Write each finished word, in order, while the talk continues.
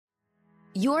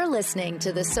You're listening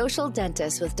to The Social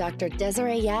Dentist with Dr.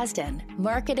 Desiree Yazdan,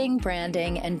 marketing,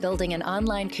 branding, and building an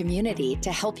online community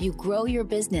to help you grow your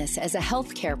business as a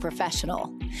healthcare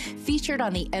professional. Featured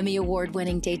on the Emmy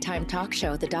Award-winning daytime talk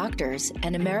show, The Doctors,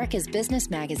 and America's business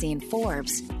magazine,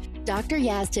 Forbes, Dr.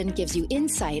 Yazdan gives you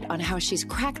insight on how she's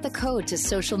cracked the code to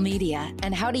social media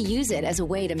and how to use it as a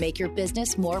way to make your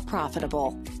business more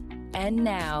profitable. And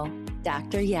now,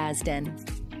 Dr.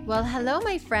 Yazdan. Well, hello,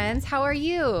 my friends. How are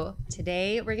you?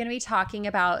 Today, we're going to be talking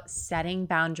about setting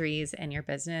boundaries in your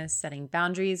business, setting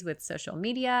boundaries with social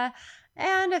media,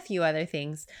 and a few other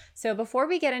things. So before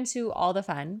we get into all the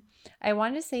fun, I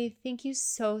wanted to say thank you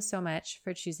so much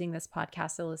for choosing this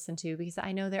podcast to listen to, because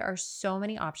I know there are so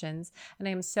many options, and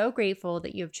I am so grateful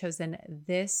that you have chosen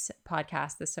this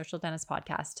podcast, the Social Dentist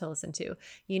Podcast, to listen to.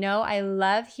 You know, I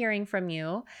love hearing from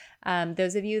you.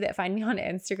 Those of you that find me on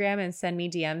Instagram and send me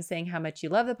DMs saying how much you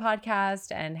love the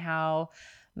podcast and how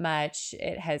much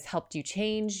it has helped you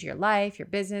change your life, your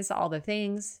business, all the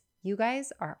things. You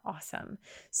guys are awesome.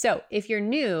 So if you're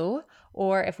new,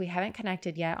 or if we haven't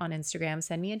connected yet on Instagram,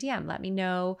 send me a DM. Let me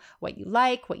know what you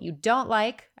like, what you don't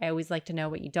like. I always like to know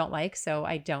what you don't like so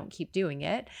I don't keep doing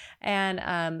it.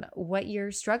 And what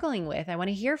you're struggling with. I want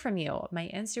to hear from you.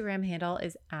 My Instagram handle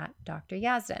is @Dr.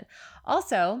 Yazdan.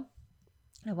 Also,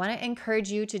 I want to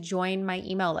encourage you to join my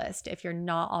email list if you're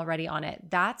not already on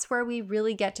it. That's where we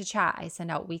really get to chat. I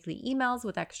send out weekly emails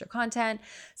with extra content.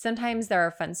 Sometimes there are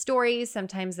fun stories.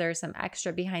 Sometimes there's some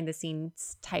extra behind the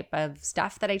scenes type of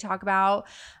stuff that I talk about.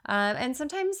 And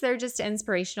sometimes they're just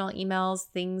inspirational emails,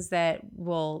 things that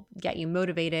will get you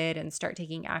motivated and start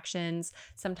taking actions.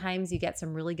 Sometimes you get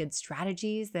some really good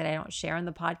strategies that I don't share on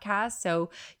the podcast. So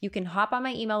you can hop on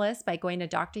my email list by going to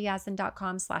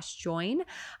dryazdan.com/join.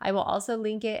 I will also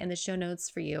link it in the show notes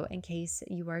for you in case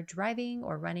you are driving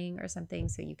or running or something,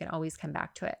 so you can always come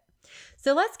back to it.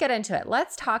 So let's get into it.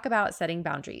 Let's talk about setting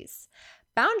boundaries.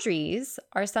 Boundaries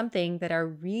are something that are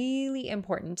really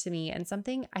important to me and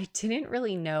something I didn't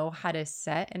really know how to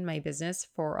set in my business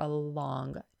for a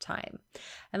long time.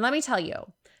 And let me tell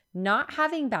you, not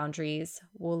having boundaries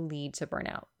will lead to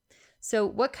burnout. So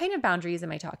what kind of boundaries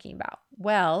am I talking about?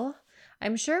 Well,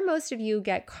 I'm sure most of you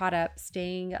get caught up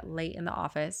staying late in the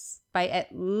office by at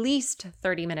least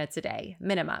 30 minutes a day,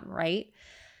 minimum, right?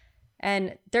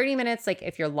 And 30 minutes, like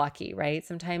if you're lucky, right?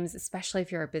 Sometimes, especially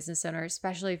if you're a business owner,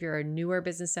 especially if you're a newer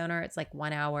business owner, it's like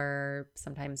 1 hour,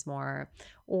 sometimes more.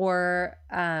 Or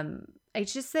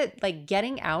it's just that like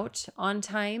getting out on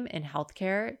time in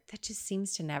healthcare, that just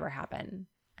seems to never happen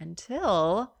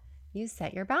until you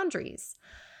set your boundaries.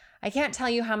 I can't tell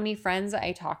you how many friends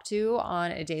I talk to on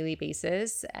a daily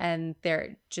basis, and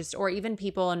they're just, or even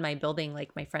people in my building,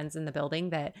 like my friends in the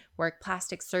building that work,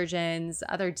 plastic surgeons,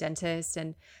 other dentists,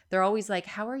 and they're always like,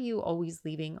 how are you always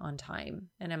leaving on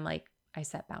time? And I'm like, I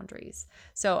set boundaries.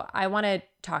 So I want to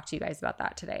talk to you guys about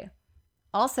that today.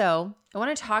 Also, I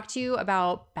want to talk to you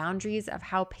about boundaries of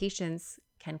how patients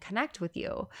can connect with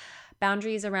you.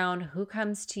 Boundaries around who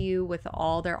comes to you with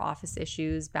all their office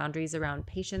issues, boundaries around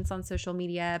patients on social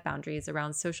media, boundaries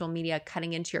around social media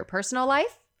cutting into your personal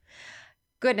life.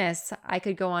 Goodness, I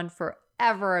could go on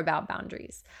forever about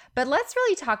boundaries. But let's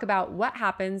really talk about what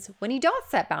happens when you don't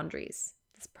set boundaries.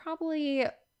 That's probably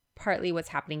partly what's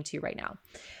happening to you right now.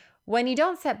 When you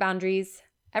don't set boundaries,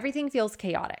 everything feels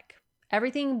chaotic.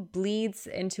 Everything bleeds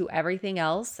into everything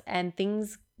else, and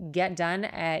things get done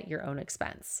at your own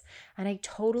expense. And I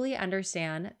totally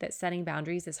understand that setting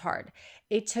boundaries is hard.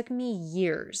 It took me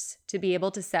years to be able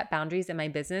to set boundaries in my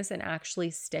business and actually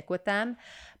stick with them.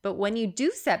 But when you do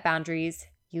set boundaries,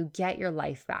 you get your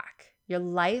life back. Your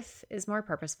life is more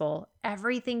purposeful.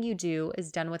 Everything you do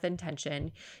is done with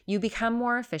intention. You become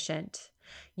more efficient.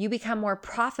 You become more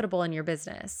profitable in your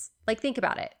business. Like, think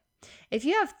about it. If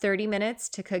you have 30 minutes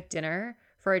to cook dinner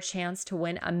for a chance to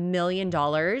win $1 million,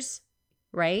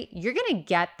 right? You're going to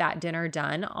get that dinner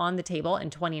done on the table in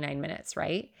 29 minutes,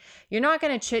 right? You're not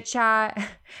going to chit chat.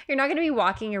 You're not going to be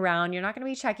walking around. You're not going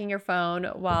to be checking your phone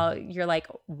while you're like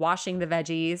washing the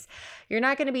veggies. You're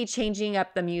not going to be changing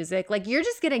up the music. Like, you're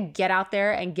just going to get out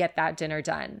there and get that dinner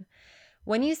done.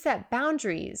 When you set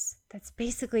boundaries, that's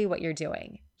basically what you're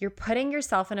doing. You're putting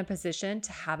yourself in a position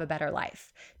to have a better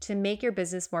life, to make your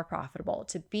business more profitable,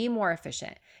 to be more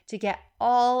efficient, to get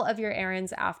all of your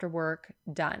errands after work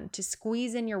done, to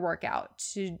squeeze in your workout,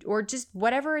 or just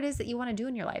whatever it is that you want to do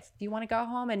in your life. If you want to go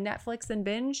home and Netflix and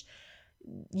binge,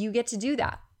 you get to do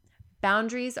that.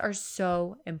 Boundaries are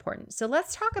so important. So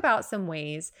let's talk about some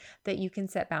ways that you can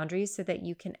set boundaries so that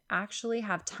you can actually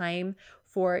have time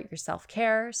for your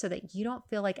self-care, so that you don't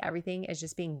feel like everything is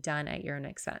just being done at your own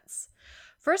expense.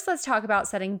 First, let's talk about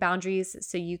setting boundaries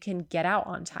so you can get out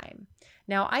on time.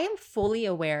 Now, I am fully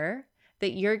aware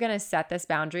that you're going to set this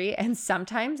boundary and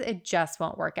sometimes it just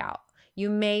won't work out.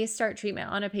 You may start treatment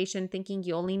on a patient thinking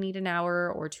you only need an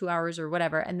hour or 2 hours or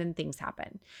whatever, and then things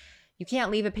happen. You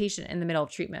can't leave a patient in the middle of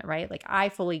treatment, right? Like, I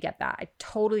fully get that. I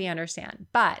totally understand.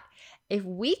 But if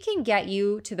we can get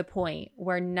you to the point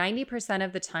where 90%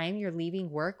 of the time you're leaving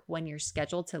work when you're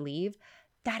scheduled to leave,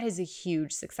 that is a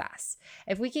huge success.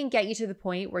 If we can get you to the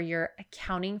point where you're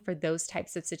accounting for those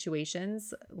types of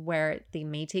situations where they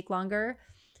may take longer,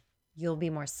 you'll be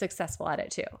more successful at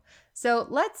it too. So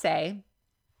let's say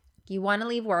you want to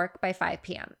leave work by 5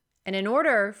 p.m. And in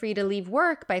order for you to leave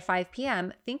work by 5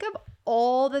 p.m., think of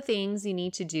all the things you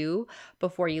need to do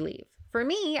before you leave. For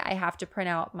me, I have to print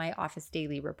out my office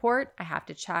daily report. I have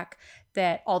to check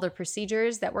that all the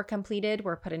procedures that were completed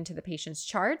were put into the patient's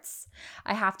charts.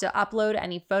 I have to upload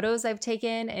any photos I've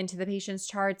taken into the patient's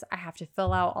charts. I have to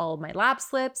fill out all of my lab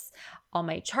slips, all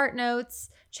my chart notes,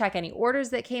 check any orders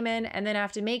that came in, and then I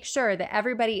have to make sure that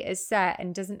everybody is set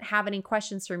and doesn't have any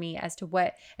questions for me as to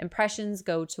what impressions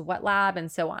go to what lab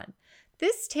and so on.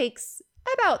 This takes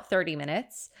about 30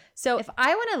 minutes. So if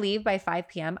I want to leave by 5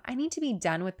 p.m., I need to be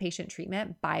done with patient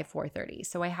treatment by 4:30.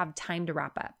 So I have time to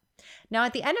wrap up. Now,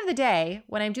 at the end of the day,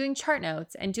 when I'm doing chart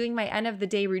notes and doing my end of the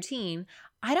day routine,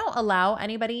 I don't allow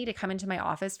anybody to come into my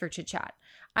office for chit chat.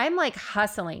 I'm like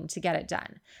hustling to get it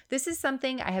done. This is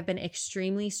something I have been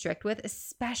extremely strict with,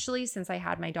 especially since I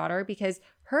had my daughter, because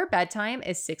her bedtime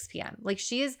is 6 p.m. Like,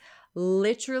 she is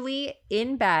literally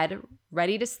in bed,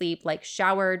 ready to sleep, like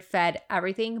showered, fed,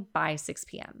 everything by 6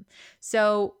 p.m.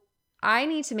 So I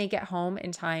need to make it home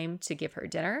in time to give her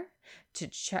dinner, to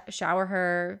shower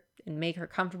her and make her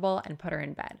comfortable and put her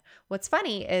in bed. What's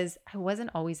funny is I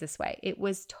wasn't always this way. It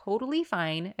was totally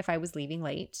fine if I was leaving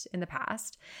late in the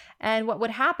past. And what would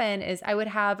happen is I would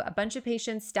have a bunch of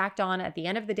patients stacked on at the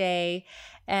end of the day,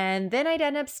 and then I'd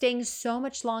end up staying so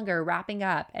much longer wrapping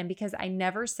up. And because I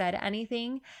never said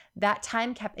anything, that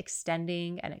time kept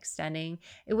extending and extending.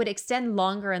 It would extend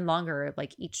longer and longer,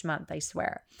 like each month, I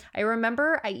swear. I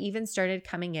remember I even started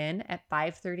coming in at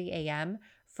 5:30 a.m.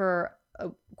 for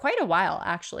quite a while,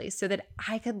 actually, so that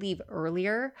I could leave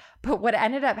earlier. But what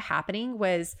ended up happening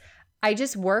was I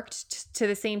just worked to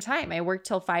the same time. I worked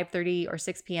till 5:30 or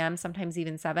 6 p.m., sometimes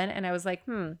even 7. And I was like,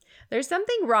 there's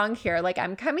something wrong here. Like,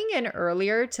 I'm coming in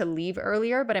earlier to leave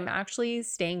earlier, but I'm actually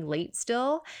staying late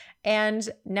still. And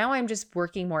now I'm just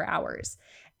working more hours.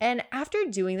 And after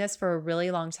doing this for a really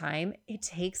long time, it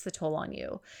takes the toll on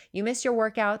you. You miss your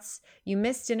workouts, you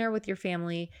miss dinner with your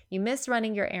family, you miss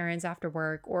running your errands after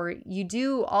work, or you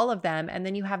do all of them and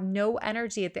then you have no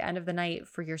energy at the end of the night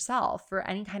for yourself, for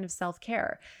any kind of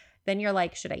self-care. Then you're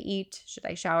like, should I eat? Should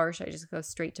I shower? Should I just go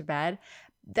straight to bed?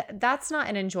 That's not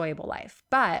an enjoyable life.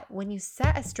 But when you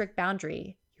set a strict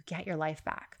boundary, you get your life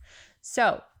back.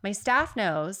 So my staff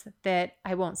knows that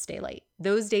I won't stay late.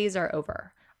 Those days are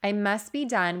over. I must be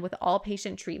done with all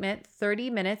patient treatment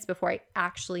 30 minutes before I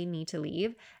actually need to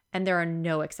leave, and there are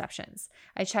no exceptions.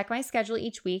 I check my schedule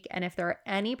each week, and if there are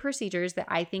any procedures that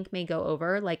I think may go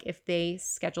over, like if they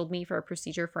scheduled me for a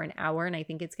procedure for an hour and I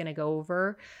think it's going to go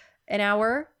over an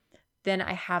hour, then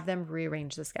I have them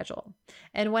rearrange the schedule.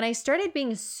 And when I started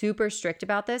being super strict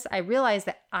about this, I realized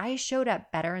that I showed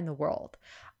up better in the world.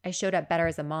 I showed up better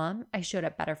as a mom. I showed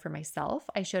up better for myself.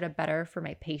 I showed up better for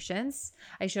my patients.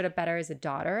 I showed up better as a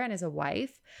daughter and as a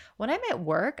wife. When I'm at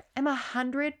work, I'm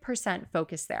 100%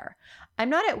 focused there.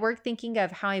 I'm not at work thinking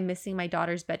of how I'm missing my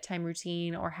daughter's bedtime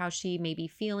routine or how she may be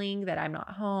feeling that I'm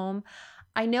not home.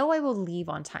 I know I will leave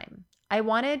on time. I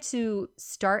wanted to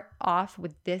start off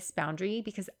with this boundary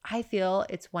because I feel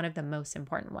it's one of the most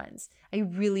important ones. I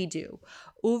really do.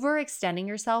 Overextending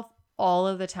yourself all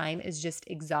of the time is just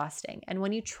exhausting. And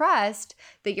when you trust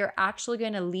that you're actually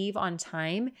going to leave on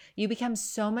time, you become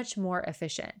so much more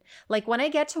efficient. Like when I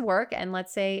get to work and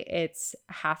let's say it's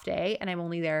a half day and I'm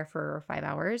only there for 5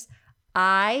 hours,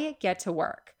 I get to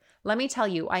work. Let me tell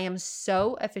you, I am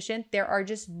so efficient. There are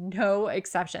just no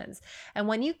exceptions. And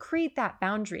when you create that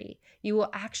boundary, you will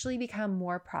actually become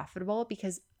more profitable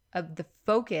because of the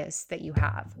focus that you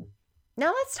have.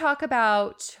 Now let's talk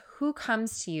about who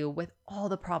comes to you with all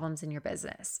the problems in your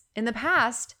business. In the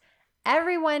past,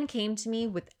 everyone came to me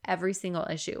with every single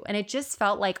issue, and it just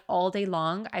felt like all day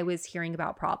long I was hearing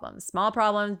about problems, small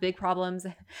problems, big problems,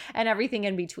 and everything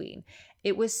in between.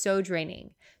 It was so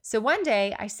draining. So one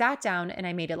day I sat down and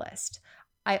I made a list.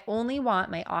 I only want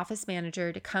my office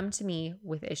manager to come to me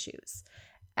with issues.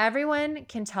 Everyone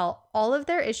can tell all of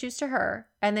their issues to her,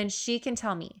 and then she can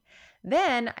tell me.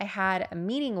 Then I had a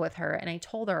meeting with her and I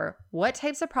told her what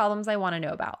types of problems I want to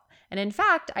know about. And in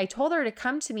fact, I told her to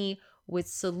come to me with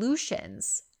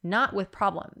solutions, not with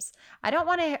problems. I don't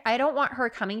want her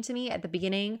coming to me at the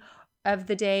beginning of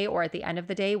the day or at the end of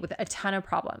the day with a ton of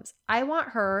problems. I want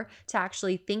her to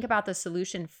actually think about the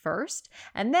solution first.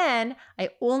 And then I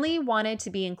only wanted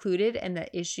to be included in the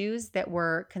issues that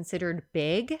were considered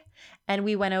big. And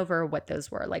we went over what those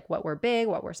were, like what were big,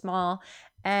 what were small.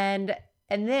 And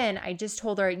then I just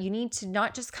told her, you need to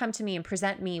not just come to me and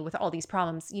present me with all these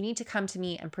problems. You need to come to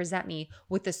me and present me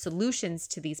with the solutions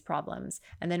to these problems,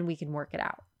 and then we can work it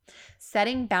out.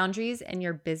 Setting boundaries in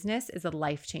your business is a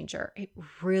life changer. It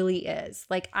really is.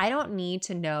 Like, I don't need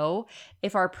to know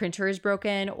if our printer is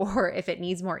broken or if it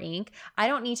needs more ink. I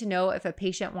don't need to know if a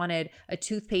patient wanted a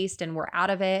toothpaste and we're out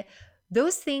of it.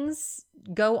 Those things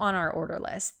go on our order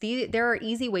list. There are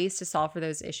easy ways to solve for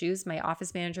those issues. My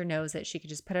office manager knows that she could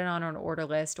just put it on an order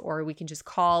list, or we can just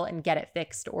call and get it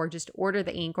fixed, or just order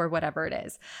the ink or whatever it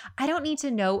is. I don't need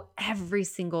to know every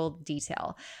single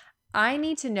detail. I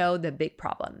need to know the big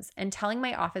problems, and telling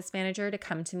my office manager to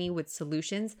come to me with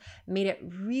solutions made it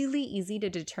really easy to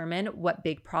determine what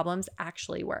big problems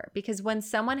actually were. Because when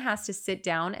someone has to sit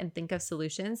down and think of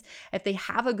solutions, if they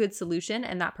have a good solution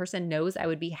and that person knows I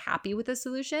would be happy with the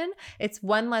solution, it's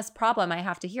one less problem I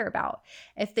have to hear about.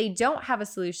 If they don't have a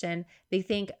solution, they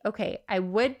think, okay, I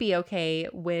would be okay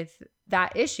with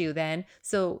that issue then.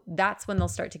 So that's when they'll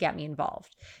start to get me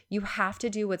involved. You have to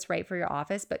do what's right for your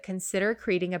office, but consider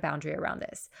creating a boundary around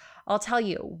this. I'll tell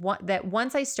you that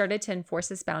once I started to enforce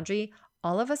this boundary,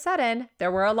 all of a sudden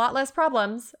there were a lot less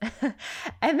problems.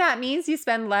 And that means you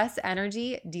spend less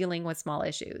energy dealing with small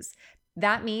issues.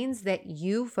 That means that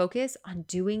you focus on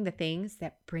doing the things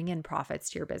that bring in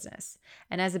profits to your business.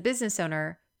 And as a business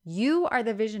owner, you are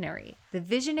the visionary. The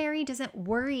visionary doesn't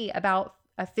worry about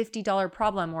a $50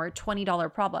 problem or a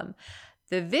 $20 problem.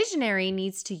 The visionary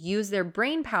needs to use their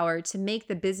brain power to make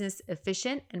the business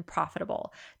efficient and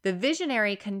profitable. The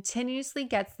visionary continuously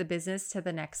gets the business to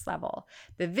the next level.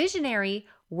 The visionary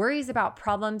worries about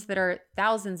problems that are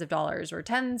thousands of dollars or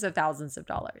tens of thousands of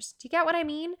dollars. Do you get what I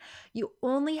mean? You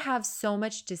only have so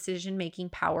much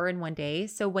decision-making power in one day.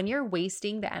 So when you're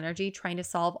wasting the energy trying to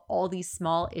solve all these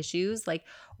small issues like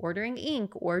ordering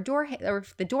ink or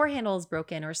if the door handle is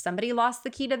broken or somebody lost the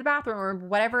key to the bathroom or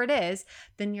whatever it is,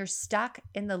 then you're stuck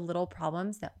in the little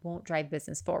problems that won't drive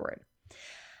business forward.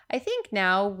 I think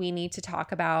now we need to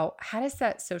talk about how to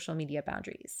set social media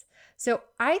boundaries. So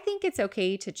I think it's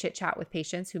okay to chit chat with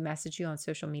patients who message you on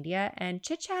social media and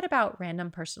chit chat about random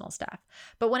personal stuff.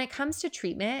 But when it comes to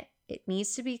treatment, it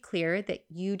needs to be clear that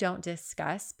you don't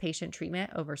discuss patient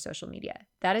treatment over social media.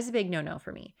 That is a big no-no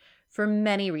for me for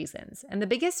many reasons. And the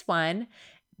biggest one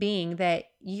being that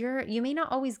you may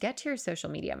not always get to your social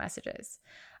media messages.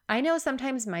 I know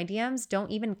sometimes my DMs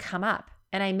don't even come up.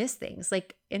 And I miss things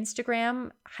like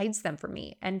Instagram hides them from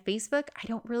me, and Facebook, I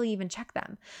don't really even check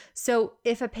them. So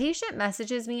if a patient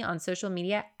messages me on social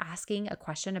media asking a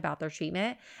question about their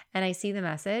treatment and I see the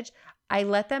message, I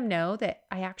let them know that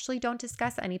I actually don't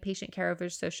discuss any patient care over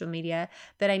social media,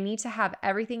 that I need to have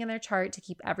everything in their chart to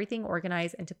keep everything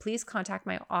organized and to please contact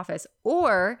my office.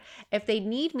 Or if they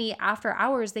need me after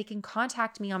hours, they can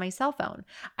contact me on my cell phone.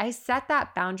 I set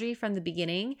that boundary from the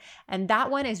beginning, and that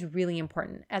one is really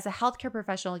important. As a healthcare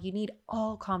professional, you need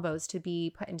all combos to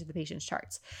be put into the patient's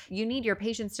charts. You need your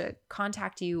patients to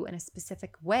contact you in a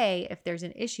specific way if there's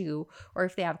an issue or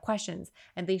if they have questions,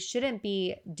 and they shouldn't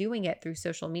be doing it through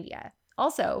social media.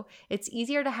 Also, it's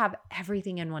easier to have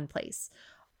everything in one place.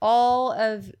 All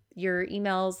of your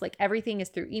emails, like everything is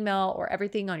through email or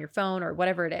everything on your phone or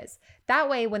whatever it is. That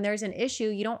way, when there's an issue,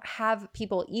 you don't have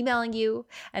people emailing you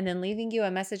and then leaving you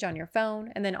a message on your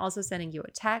phone and then also sending you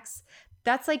a text.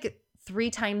 That's like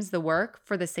 3 times the work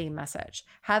for the same message.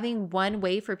 Having one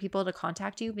way for people to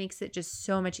contact you makes it just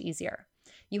so much easier.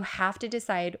 You have to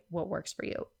decide what works for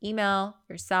you. Email,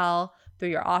 your cell, through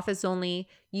your office only.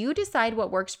 You decide what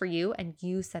works for you and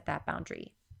you set that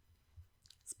boundary.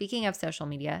 Speaking of social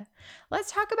media,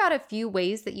 let's talk about a few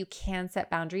ways that you can set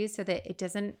boundaries so that it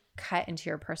doesn't cut into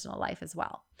your personal life as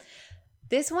well.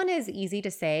 This one is easy to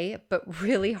say, but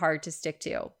really hard to stick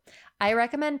to. I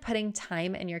recommend putting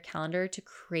time in your calendar to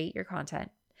create your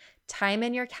content. Time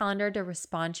in your calendar to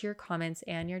respond to your comments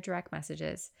and your direct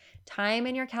messages. Time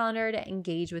in your calendar to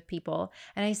engage with people.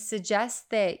 And I suggest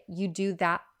that you do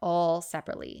that all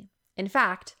separately. In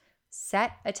fact,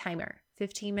 set a timer.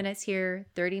 15 minutes here,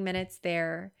 30 minutes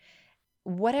there,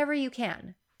 whatever you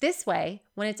can. This way,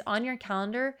 when it's on your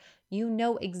calendar, you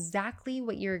know exactly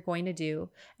what you're going to do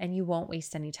and you won't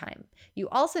waste any time. You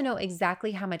also know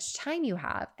exactly how much time you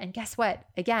have. And guess what?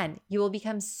 Again, you will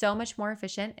become so much more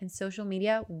efficient and social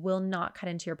media will not cut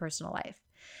into your personal life.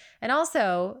 And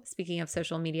also, speaking of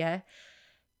social media,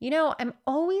 I'm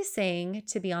always saying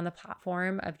to be on the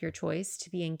platform of your choice, to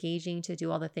be engaging, to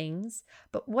do all the things.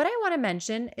 But what I want to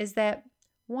mention is that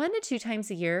 1 to 2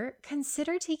 times a year,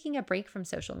 consider taking a break from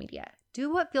social media. Do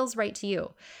what feels right to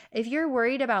you. If you're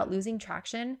worried about losing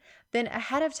traction, then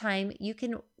ahead of time, you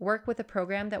can work with a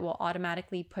program that will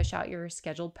automatically push out your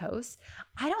scheduled posts.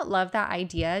 I don't love that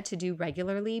idea to do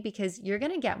regularly because you're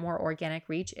going to get more organic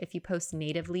reach if you post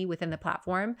natively within the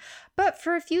platform. But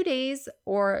for a few days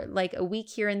or like a week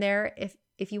here and there,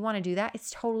 if you want to do that,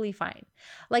 it's totally fine.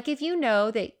 Like if you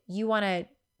know that you want to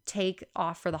take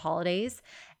off for the holidays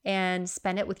and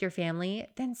spend it with your family,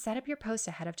 then set up your post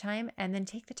ahead of time and then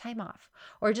take the time off.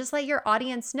 Or just let your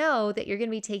audience know that you're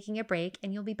going to be taking a break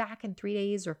and you'll be back in 3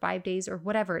 days or 5 days or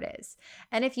whatever it is.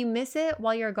 And if you miss it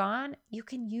while you're gone, you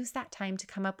can use that time to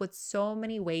come up with so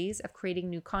many ways of creating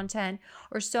new content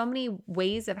or so many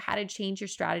ways of how to change your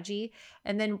strategy.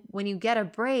 And then when you get a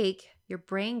break, your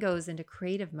brain goes into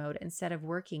creative mode instead of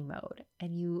working mode,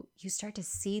 and you start to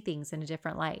see things in a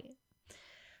different light.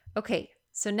 Okay,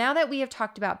 so now that we have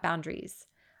talked about boundaries,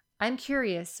 I'm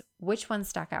curious which one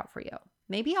stuck out for you.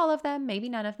 Maybe all of them, maybe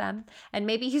none of them. And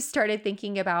maybe you started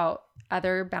thinking about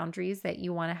other boundaries that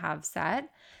you want to have set,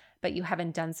 but you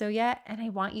haven't done so yet. And I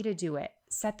want you to do it.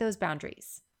 Set those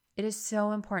boundaries. It is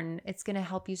so important. It's going to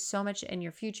help you so much in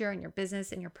your future, in your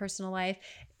business, in your personal life.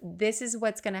 This is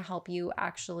what's going to help you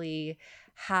actually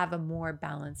have a more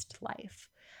balanced life.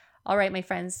 All right, my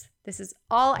friends, this is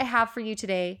all I have for you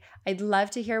today. I'd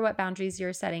love to hear what boundaries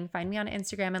you're setting. Find me on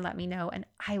Instagram and let me know, and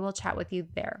I will chat with you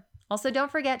there. Also,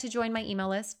 don't forget to join my email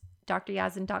list,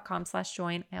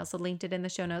 dryazdan.com/join. I also linked it in the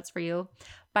show notes for you.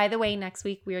 By the way, next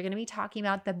week, we are going to be talking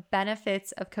about the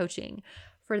benefits of coaching.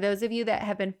 For those of you that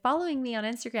have been following me on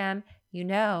Instagram, you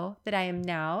know that I am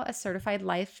now a certified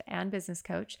life and business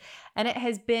coach, and it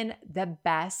has been the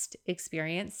best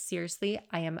experience. Seriously,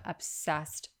 I am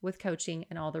obsessed with coaching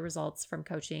and all the results from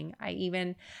coaching. I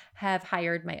even have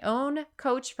hired my own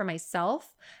coach for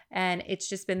myself, and it's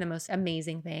just been the most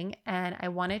amazing thing. And I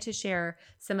wanted to share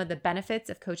some of the benefits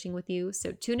of coaching with you.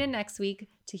 So tune in next week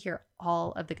to hear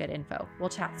all of the good info. We'll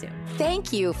chat soon.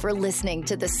 Thank you for listening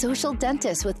to The Social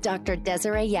Dentist with Dr.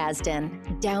 Desiree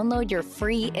Yazdan. Download your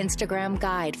free Instagram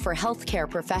guide for healthcare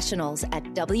professionals at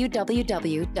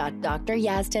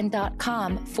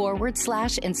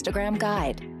www.dryazdan.com/Instagram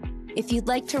guide. If you'd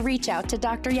like to reach out to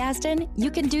Dr. Yazdan,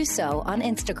 you can do so on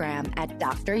Instagram at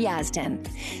Dr. Yazdan.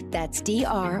 That's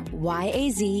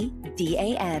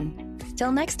DRYAZDAN.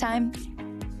 Till next time.